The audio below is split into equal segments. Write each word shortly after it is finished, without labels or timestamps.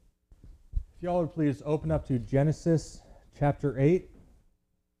If y'all would please open up to Genesis chapter 8.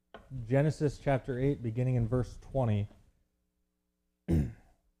 Genesis chapter 8, beginning in verse 20.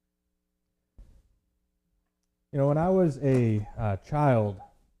 When I was a child,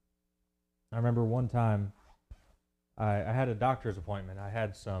 I remember one time I had a doctor's appointment. I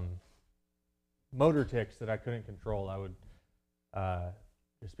had some motor tics that I couldn't control. I would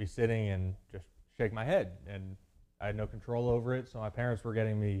just be sitting and just shake my head, and I had no control over it, so my parents were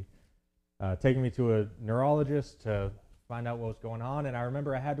taking me to a neurologist to find out what was going on, and I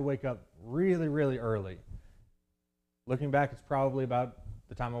remember I had to wake up really, really early. Looking back, it's probably about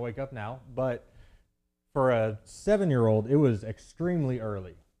the time I wake up now, but for a 7-year-old, it was extremely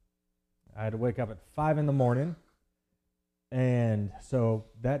early. I had to wake up at 5 in the morning, and so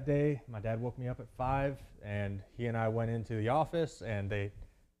that day, my dad woke me up at 5, and he and I went into the office, and the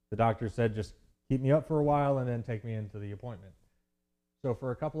doctor said, just keep me up for a while and then take me into the appointment. So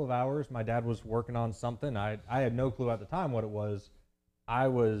for a couple of hours, my dad was working on something. I had no clue at the time what it was. I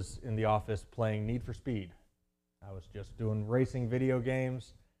was in the office playing Need for Speed. I was just doing racing video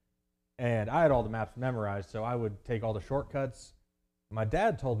games, and I had all the maps memorized, so I would take all the shortcuts. My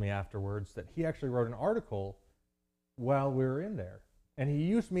dad told me afterwards that he actually wrote an article while we were in there, and he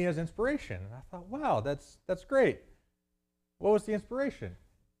used me as inspiration. And I thought, wow, that's great. What was the inspiration?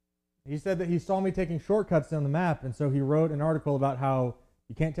 He said that he saw me taking shortcuts on the map, and so he wrote an article about how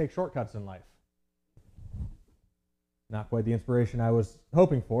you can't take shortcuts in life. Not quite the inspiration I was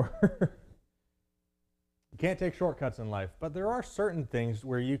hoping for. You can't take shortcuts in life, but there are certain things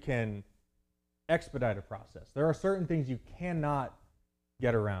where you can expedite a process. There are certain things you cannot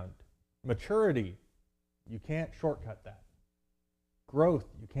get around. Maturity, you can't shortcut that. Growth,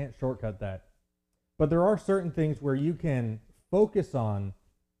 you can't shortcut that. But there are certain things where you can focus on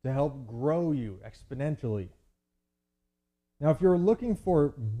to help grow you exponentially. Now, if you're looking for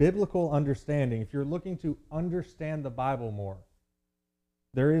biblical understanding, if you're looking to understand the Bible more,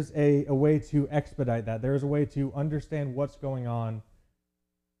 there is a way to expedite that. There is a way to understand what's going on,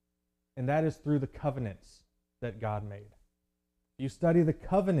 and that is through the covenants that God made. If you study the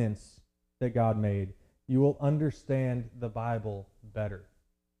covenants that God made, you will understand the Bible better.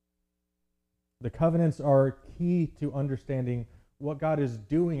 The covenants are key to understanding what God is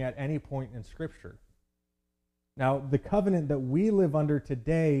doing at any point in Scripture. Now, the covenant that we live under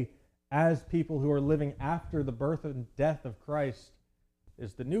today as people who are living after the birth and death of Christ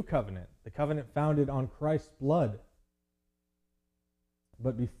is the new covenant, the covenant founded on Christ's blood.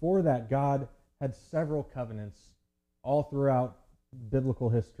 But before that, God had several covenants all throughout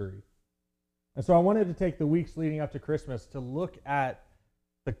biblical history. And so I wanted to take the weeks leading up to Christmas to look at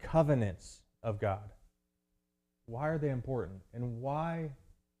the covenants of God. Why are they important? And why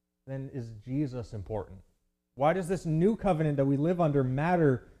then is Jesus important? Why does this new covenant that we live under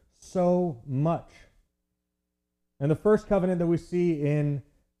matter so much? And the first covenant that we see in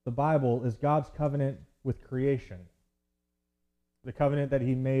the Bible is God's covenant with creation. The covenant that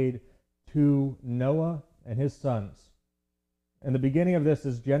he made to Noah and his sons. And the beginning of this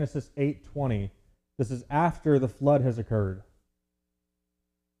is Genesis 8:20. This is after the flood has occurred.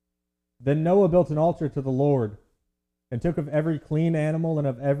 Then Noah built an altar to the Lord, and took of every clean animal and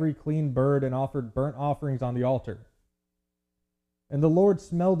of every clean bird, and offered burnt offerings on the altar. And the Lord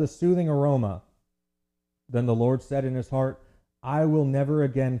smelled a soothing aroma. Then the Lord said in his heart, I will never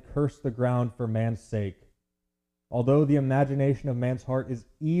again curse the ground for man's sake, although the imagination of man's heart is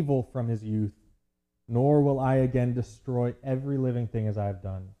evil from his youth, nor will I again destroy every living thing as I have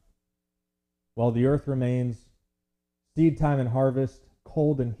done. While the earth remains, seed time and harvest,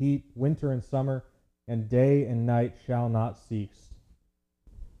 cold and heat, winter and summer, and day and night shall not cease.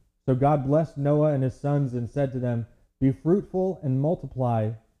 So God blessed Noah and his sons and said to them, Be fruitful and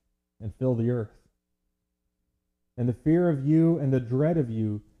multiply and fill the earth. And the fear of you and the dread of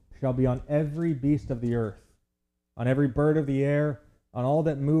you shall be on every beast of the earth, on every bird of the air, on all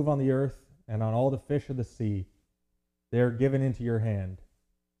that move on the earth, and on all the fish of the sea. They are given into your hand.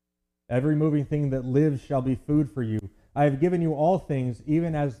 Every moving thing that lives shall be food for you. I have given you all things,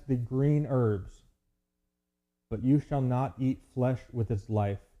 even as the green herbs. But you shall not eat flesh with its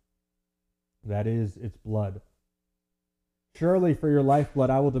life, that is, its blood. Surely for your lifeblood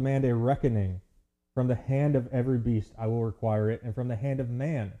I will demand a reckoning. From the hand of every beast I will require it, and from the hand of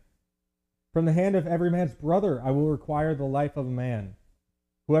man. From the hand of every man's brother I will require the life of man.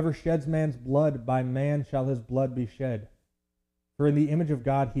 Whoever sheds man's blood, by man shall his blood be shed. For in the image of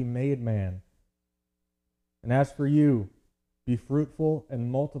God he made man. And as for you, be fruitful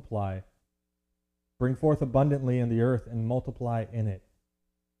and multiply. Bring forth abundantly in the earth and multiply in it.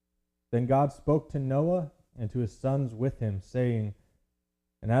 Then God spoke to Noah and to his sons with him, saying,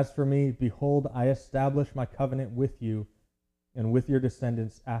 And as for me, behold, I establish my covenant with you and with your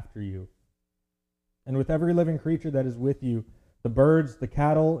descendants after you, and with every living creature that is with you, the birds, the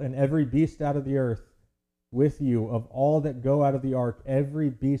cattle, and every beast out of the earth, with you, of all that go out of the ark, every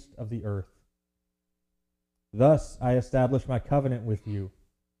beast of the earth. Thus I establish my covenant with you.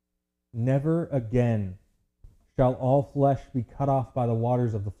 Never again shall all flesh be cut off by the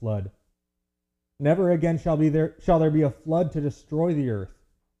waters of the flood. Never again shall there be a flood to destroy the earth.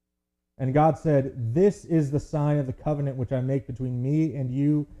 And God said, This is the sign of the covenant which I make between me and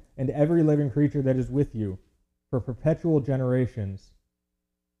you and every living creature that is with you for perpetual generations.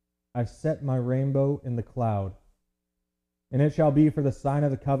 I set my rainbow in the cloud, and it shall be for the sign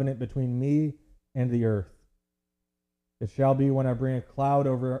of the covenant between me and the earth. It shall be when I bring a cloud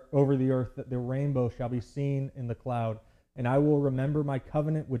over the earth that the rainbow shall be seen in the cloud, and I will remember my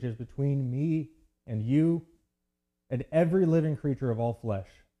covenant which is between me and you and every living creature of all flesh.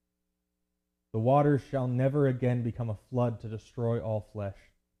 The waters shall never again become a flood to destroy all flesh.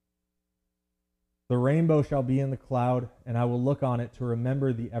 The rainbow shall be in the cloud, and I will look on it to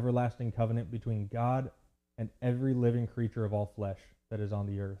remember the everlasting covenant between God and every living creature of all flesh that is on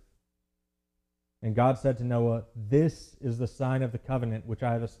the earth. And God said to Noah, This is the sign of the covenant which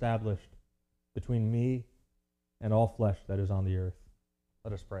I have established between me and all flesh that is on the earth.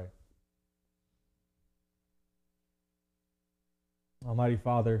 Let us pray. Almighty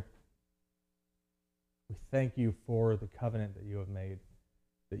Father, we thank you for the covenant that you have made,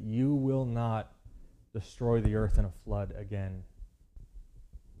 that you will not destroy the earth in a flood again.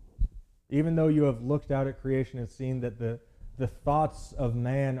 Even though you have looked out at creation and seen that the thoughts of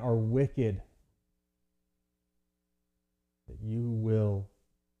man are wicked, that you will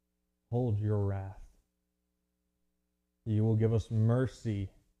hold your wrath. You will give us mercy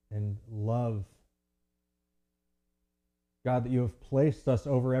and love. God, that you have placed us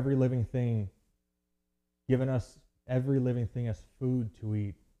over every living thing, given us every living thing as food to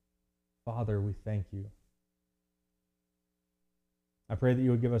eat. Father, we thank you. I pray that you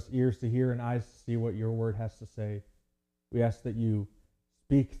would give us ears to hear and eyes to see what your word has to say. We ask that you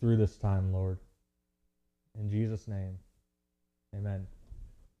speak through this time, Lord. In Jesus' name, amen.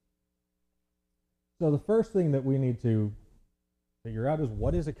 So the first thing that we need to figure out is,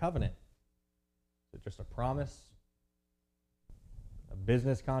 what is a covenant? Is it just a promise? A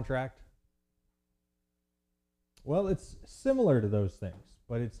business contract? Well, it's similar to those things,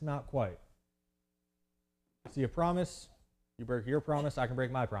 but it's not quite. See, a promise, you break your promise, I can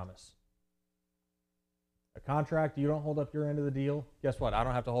break my promise. A contract, you don't hold up your end of the deal. Guess what? I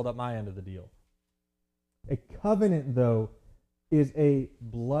don't have to hold up my end of the deal. A covenant, though, is a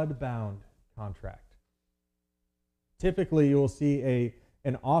blood-bound contract. Typically, you will see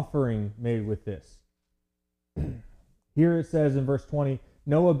an offering made with this. Here it says in verse 20,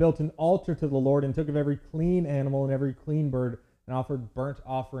 Noah built an altar to the Lord and took of every clean animal and every clean bird and offered burnt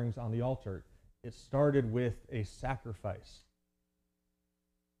offerings on the altar. It started with a sacrifice.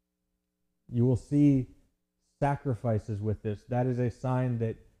 You will see sacrifices with this. That is a sign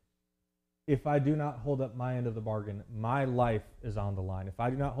that if I do not hold up my end of the bargain, my life is on the line. If I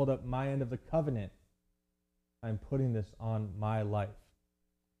do not hold up my end of the covenant, I'm putting this on my life.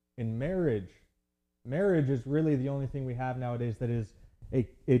 In marriage is really the only thing we have nowadays that is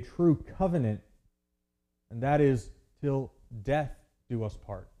a true covenant, and that is till death do us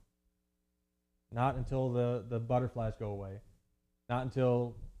part. Not until the butterflies go away. Not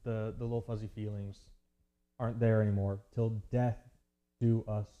until the little fuzzy feelings aren't there anymore. Till death do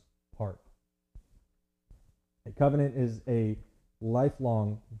us part. A covenant is a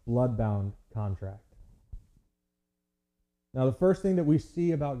lifelong, blood-bound contract. Now, the first thing that we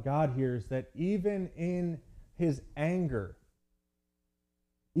see about God here is that even in his anger,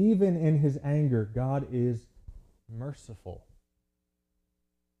 God is merciful.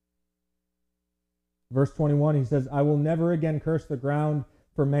 Verse 21, he says, I will never again curse the ground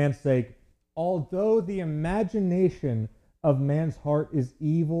for man's sake, although the imagination of man's heart is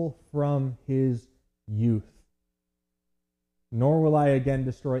evil from his youth. Nor will I again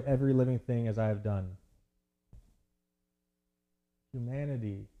destroy every living thing as I have done.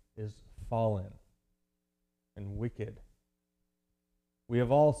 Humanity is fallen and wicked. We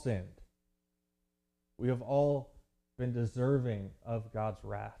have all sinned. We have all been deserving of God's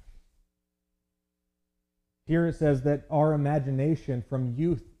wrath. Here it says that our imagination from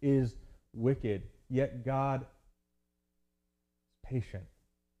youth is wicked, yet God is patient.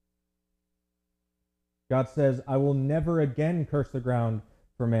 God says, I will never again curse the ground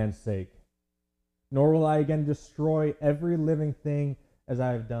for man's sake, nor will I again destroy every living thing as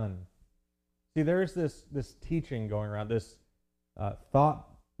I have done. See, there is this teaching going around, this thought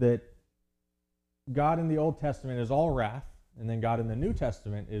that God in the Old Testament is all wrath, and then God in the New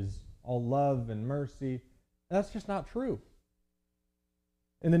Testament is all love and mercy. That's just not true.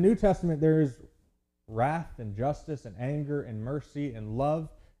 In the New Testament, there is wrath and justice and anger and mercy and love.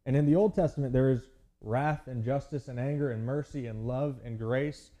 And in the Old Testament, there is wrath and justice and anger and mercy and love and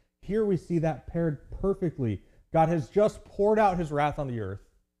grace. Here we see that paired perfectly. God has just poured out his wrath on the earth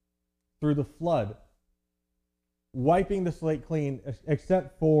through the flood, wiping the slate clean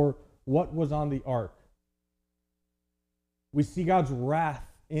except for what was on the ark. We see God's wrath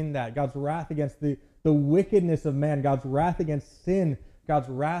in that. God's wrath against the wickedness of man. God's wrath against sin. God's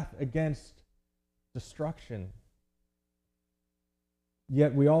wrath against destruction.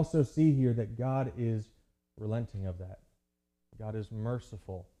 Yet we also see here that God is relenting of that. God is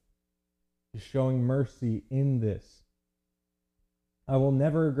merciful. He's showing mercy in this. I will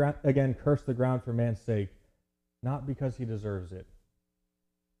never again curse the ground for man's sake, not because he deserves it.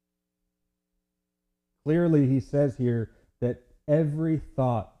 Clearly, he says here that every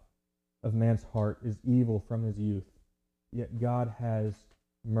thought of man's heart is evil from his youth, yet God has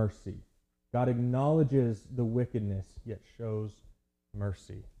mercy. God acknowledges the wickedness, yet shows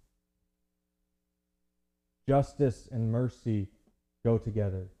mercy. Justice and mercy go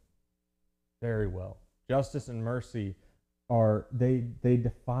together very well. Justice and mercy they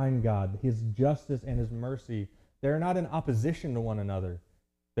define God. His justice and his mercy, they're not in opposition to one another.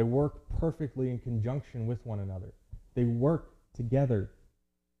 They work perfectly in conjunction with one another. They work together.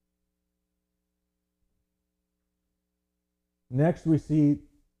 Next, we see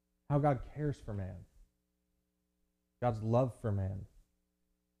how God cares for man. God's love for man.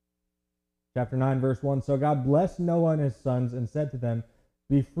 Chapter 9, verse 1. So God blessed Noah and his sons and said to them,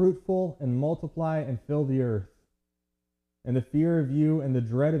 be fruitful and multiply and fill the earth. And the fear of you and the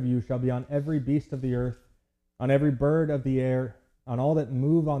dread of you shall be on every beast of the earth, on every bird of the air, on all that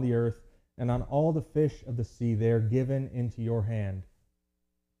move on the earth, and on all the fish of the sea. They are given into your hand.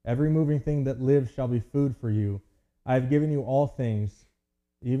 Every moving thing that lives shall be food for you. I have given you all things,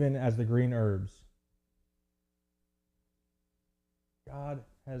 even as the green herbs. God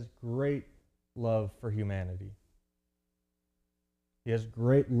has great love for humanity. He has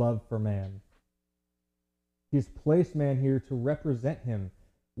great love for man. He's placed man here to represent him.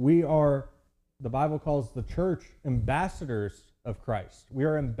 We are, the Bible calls the church, ambassadors of Christ. We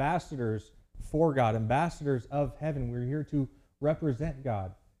are ambassadors for God, ambassadors of heaven. We're here to represent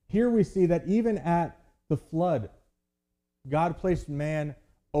God. Here we see that even at the flood, God placed man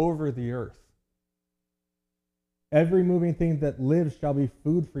over the earth. Every moving thing that lives shall be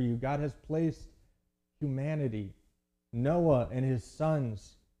food for you. God has placed humanity, Noah and his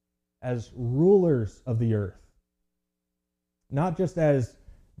sons, as rulers of the earth. Not just as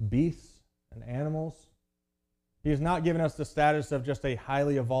beasts and animals. He has not given us the status of just a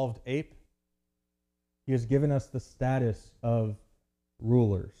highly evolved ape. He has given us the status of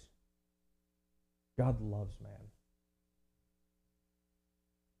rulers. God loves man.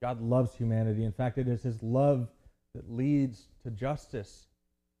 God loves humanity. In fact, it is his love that leads to justice.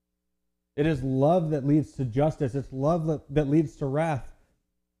 It is love that leads to justice. It's love that leads to wrath.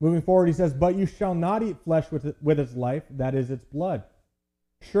 Moving forward, he says, but you shall not eat flesh with its life, that is its blood.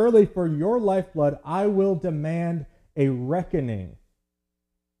 Surely for your lifeblood I will demand a reckoning.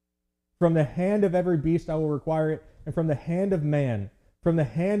 From the hand of every beast I will require it, and from the hand of man, from the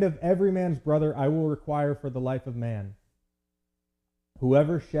hand of every man's brother I will require for the life of man.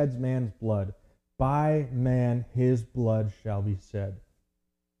 Whoever sheds man's blood, by man his blood shall be shed.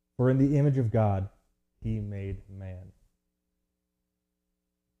 For in the image of God he made man.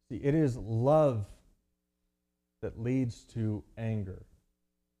 See, it is love that leads to anger.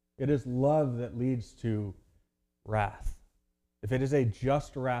 It is love that leads to wrath. If it is a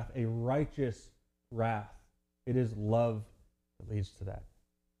just wrath, a righteous wrath, it is love that leads to that.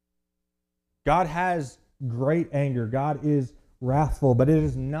 God has great anger. God is wrathful, but it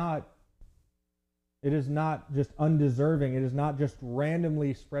is not just undeserving. It is not just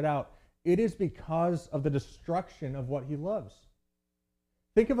randomly spread out. It is because of the destruction of what he loves.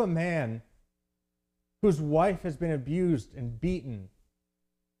 Think of a man whose wife has been abused and beaten.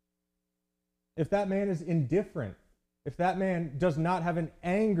 If that man is indifferent, if that man does not have an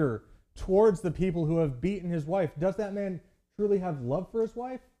anger towards the people who have beaten his wife, does that man truly have love for his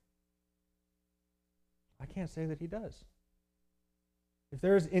wife? I can't say that he does. If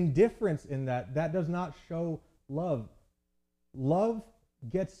there is indifference in that, that does not show love. Love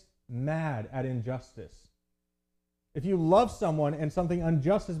gets mad at injustice. If you love someone and something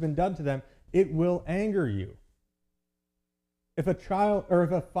unjust has been done to them, it will anger you. If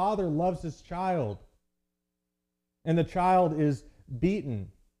a father loves his child and the child is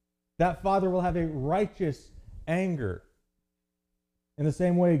beaten That Father will have a righteous anger. In the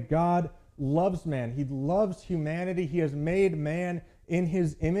same way, God loves man. He loves humanity. He has made man in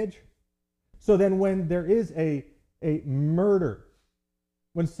his image. So then when there is a murder,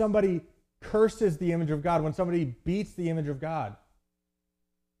 when somebody curses the image of God, when somebody beats the image of God,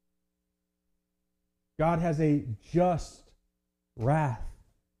 God has a just wrath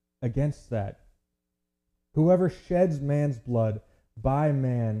against that. Whoever sheds man's blood, by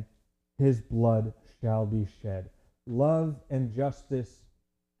man his blood shall be shed. Love and justice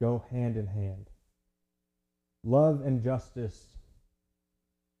go hand in hand. Love and justice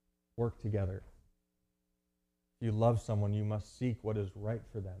work together. If you love someone, you must seek what is right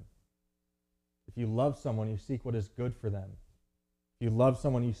for them. If you love someone, you seek what is good for them. If you love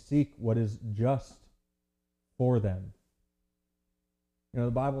someone, you seek what is just for them. You know,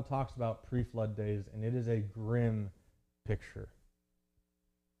 the Bible talks about pre-flood days, and it is a grim picture.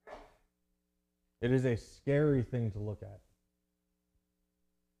 It is a scary thing to look at.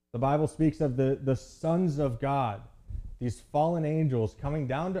 The Bible speaks of the sons of God, these fallen angels coming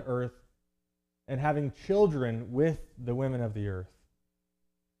down to earth and having children with the women of the earth.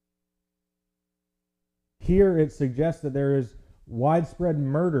 Here it suggests that there is widespread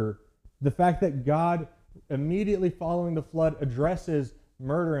murder. The fact that God, immediately following the flood, addresses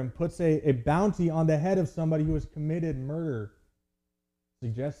murder and puts a bounty on the head of somebody who has committed murder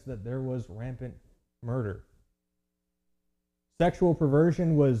suggests that there was rampant murder. Sexual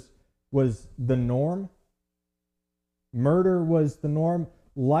perversion was the norm. Murder was the norm.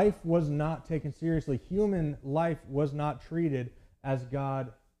 Life was not taken seriously. Human life was not treated as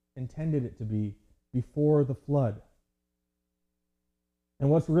God intended it to be before the flood. And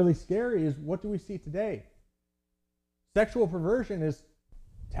what's really scary is, what do we see today? Sexual perversion is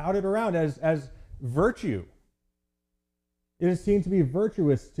touted around as virtue. It is seen to be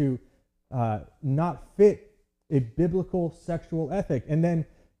virtuous to not fit a biblical sexual ethic. And then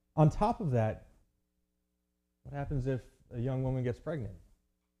on top of that, what happens if a young woman gets pregnant?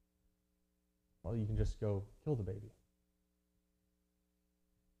 Well, you can just go kill the baby.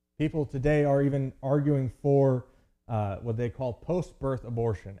 People today are even arguing for what they call post-birth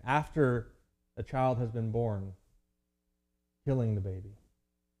abortion. After a child has been born, killing the baby.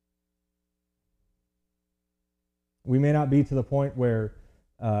 We may not be to the point where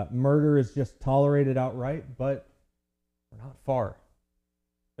murder is just tolerated outright, but we're not far.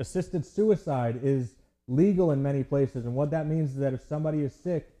 Assisted suicide is legal in many places, and what that means is that if somebody is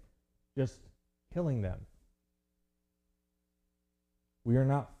sick, just killing them. We are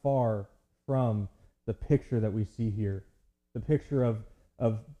not far from the picture that we see here, the picture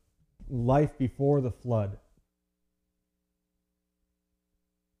of life before the flood.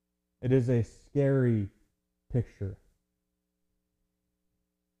 It is a scary picture.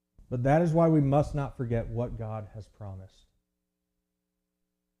 But that is why we must not forget what God has promised.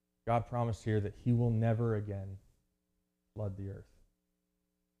 God promised here that He will never again flood the earth.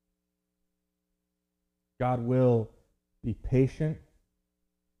 God will be patient.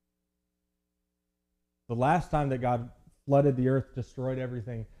 The last time that God flooded the earth, destroyed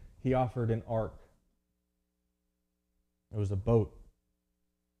everything, He offered an ark. It was a boat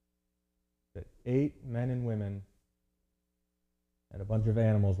that 8 men and women and a bunch of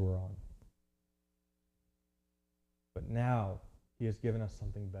animals were on. But now He has given us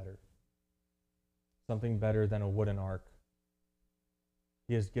something better. Something better than a wooden ark.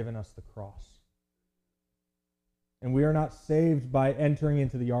 He has given us the cross. And we are not saved by entering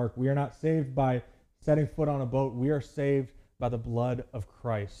into the ark. We are not saved by setting foot on a boat. We are saved by the blood of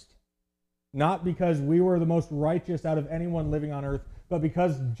Christ. Not because we were the most righteous out of anyone living on earth, but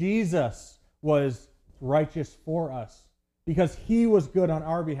because Jesus was righteous for us. Because He was good on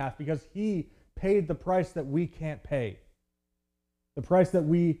our behalf. Because He paid the price that we can't pay. The price that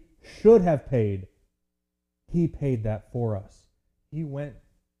we should have paid. He paid that for us. He went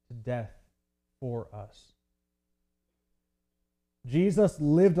to death for us. Jesus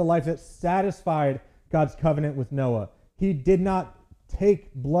lived a life that satisfied God's covenant with Noah. He did not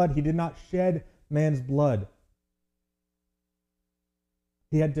take blood. He did not shed man's blood.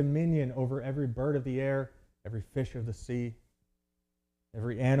 He had dominion over every bird of the air, every fish of the sea,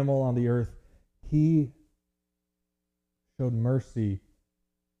 every animal on the earth. He showed mercy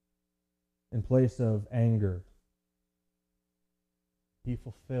in place of anger. He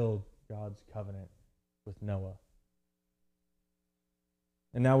fulfilled God's covenant with Noah.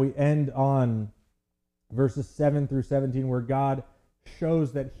 And now we end on verses 7 through 17, where God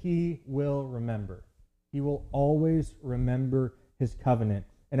shows that He will remember. He will always remember His covenant.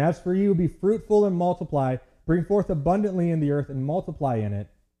 And as for you, be fruitful and multiply, bring forth abundantly in the earth and multiply in it.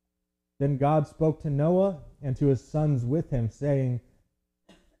 Then God spoke to Noah and to his sons with him, saying,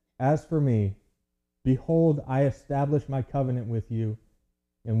 As for me, behold, I establish my covenant with you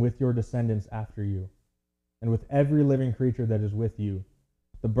and with your descendants after you, and with every living creature that is with you,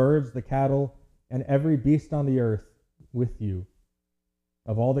 the birds, the cattle, and every beast on the earth with you.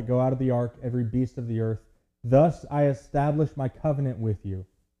 Of all that go out of the ark, every beast of the earth, thus I establish my covenant with you.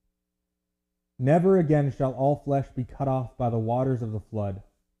 Never again shall all flesh be cut off by the waters of the flood.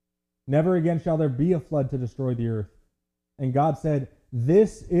 Never again shall there be a flood to destroy the earth. And God said,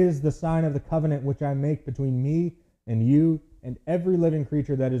 This is the sign of the covenant which I make between me and you and every living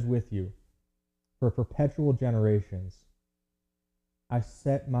creature that is with you for perpetual generations. I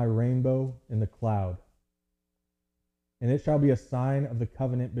set my rainbow in the cloud, and it shall be a sign of the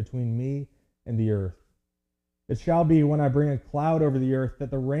covenant between me and the earth. It shall be when I bring a cloud over the earth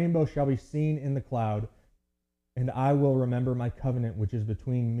that the rainbow shall be seen in the cloud, and I will remember my covenant which is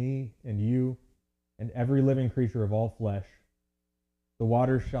between me and you and every living creature of all flesh. The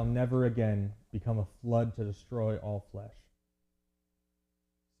waters shall never again become a flood to destroy all flesh.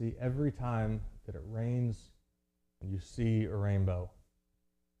 See, every time that it rains and you see a rainbow,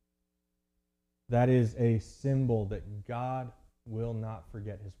 that is a symbol that God will not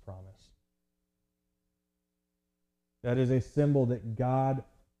forget his promise. That is a symbol that God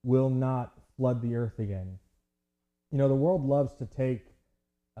will not flood the earth again. You know, the world loves to take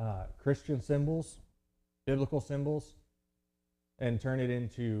Christian symbols, biblical symbols, and turn it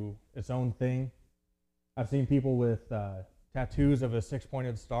into its own thing. I've seen people with tattoos of a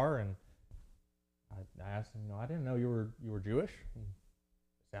six-pointed star, and I asked them, I didn't know you were Jewish. And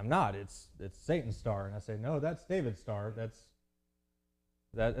they say, I'm not. It's Satan's star. And I say, no, that's David's star.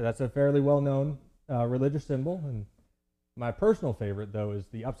 That's a fairly well-known religious symbol. And my personal favorite, though, is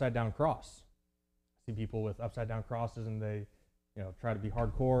the upside-down cross. I see people with upside-down crosses, and they, try to be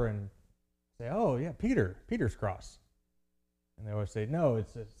hardcore and say, oh yeah, Peter's cross. And they always say, no,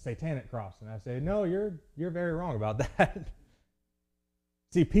 it's a satanic cross. And I say, no, you're very wrong about that.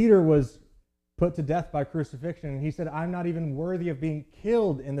 See, Peter was put to death by crucifixion, and he said, I'm not even worthy of being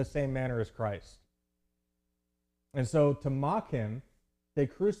killed in the same manner as Christ. And so to mock him, they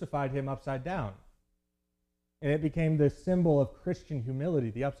crucified him upside down. And it became the symbol of Christian humility,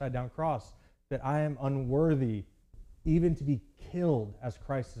 the upside-down cross, that I am unworthy even to be killed as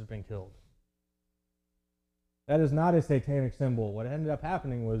Christ has been killed. That is not a satanic symbol. What ended up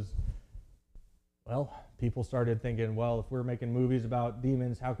happening was, people started thinking, if we're making movies about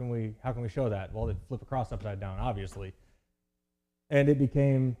demons, how can we show that? Well, they'd flip a cross upside down, obviously. And it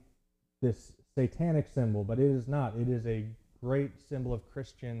became this satanic symbol, but it is not. It is a great symbol of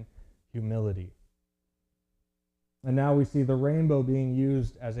Christian humility. And now we see the rainbow being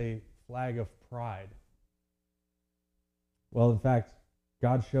used as a flag of pride. Well, in fact,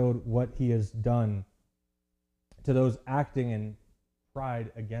 God showed what he has done to those acting in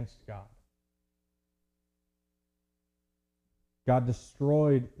pride against God. God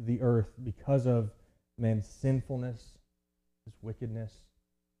destroyed the earth because of man's sinfulness, his wickedness.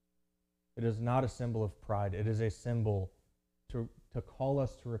 It is not a symbol of pride. It is a symbol to call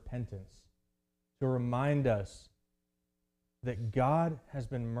us to repentance, to remind us that God has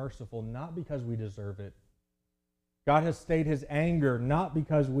been merciful not because we deserve it. God has stayed his anger not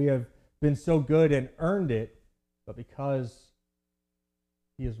because we have been so good and earned it, but because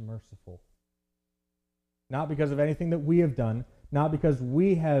he is merciful. Not because of anything that we have done, not because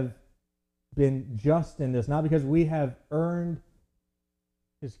we have been just in this, not because we have earned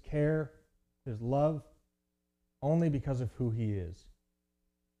his care, his love, only because of who he is.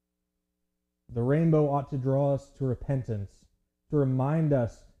 The rainbow ought to draw us to repentance, to remind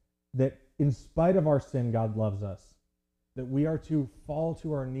us that in spite of our sin, God loves us, that we are to fall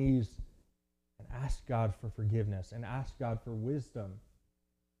to our knees and ask God for forgiveness and ask God for wisdom.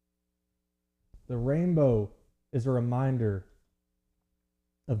 The rainbow is a reminder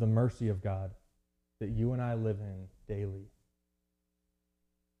of the mercy of God that you and I live in daily.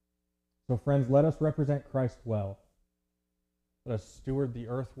 So friends, let us represent Christ well. Let us steward the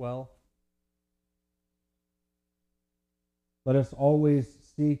earth well. Let us always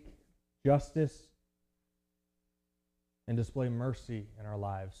seek justice and display mercy in our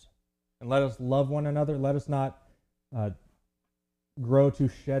lives. And let us love one another. Let us not grow to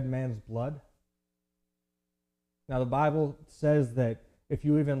shed man's blood. Now, the Bible says that if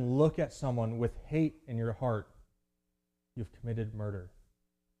you even look at someone with hate in your heart, you've committed murder.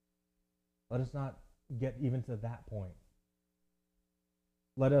 Let us not get even to that point.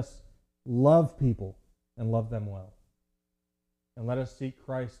 Let us love people and love them well. And let us seek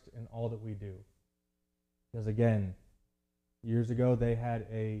Christ in all that we do. Because again, years ago they had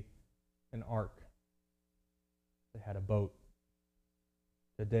a an ark. They had a boat.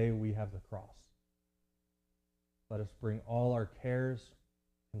 Today we have the cross. Let us bring all our cares,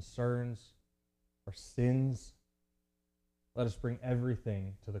 concerns, our sins. Let us bring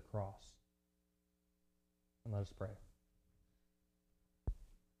everything to the cross. And let us pray.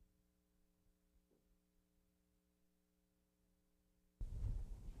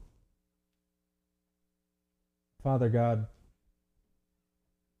 Father God,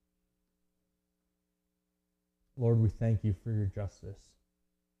 Lord, we thank you for your justice.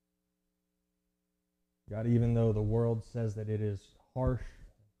 God, even though the world says that it is harsh,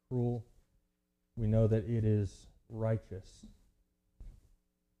 cruel, we know that it is righteous.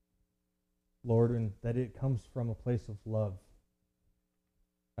 Lord, and that it comes from a place of love.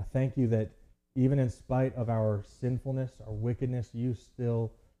 I thank you that even in spite of our sinfulness, our wickedness, you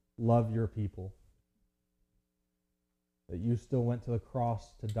still love your people. That you still went to the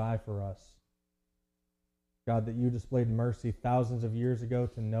cross to die for us. God, that you displayed mercy thousands of years ago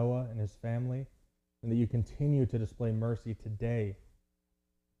to Noah and his family, and that you continue to display mercy today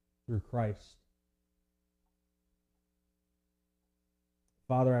through Christ.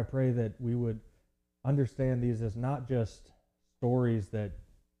 Father, I pray that we would understand these as not just stories that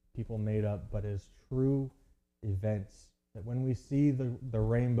people made up, but as true events. That when we see the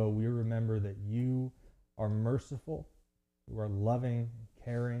rainbow, we remember that you are merciful, you are loving,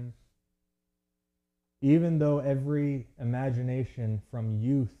 caring. Even though every imagination from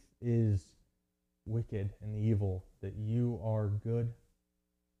youth is wicked and evil, that you are good,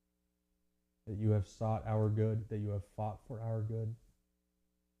 that you have sought our good, that you have fought for our good.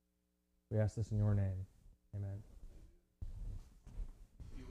 We ask this in your name. Amen.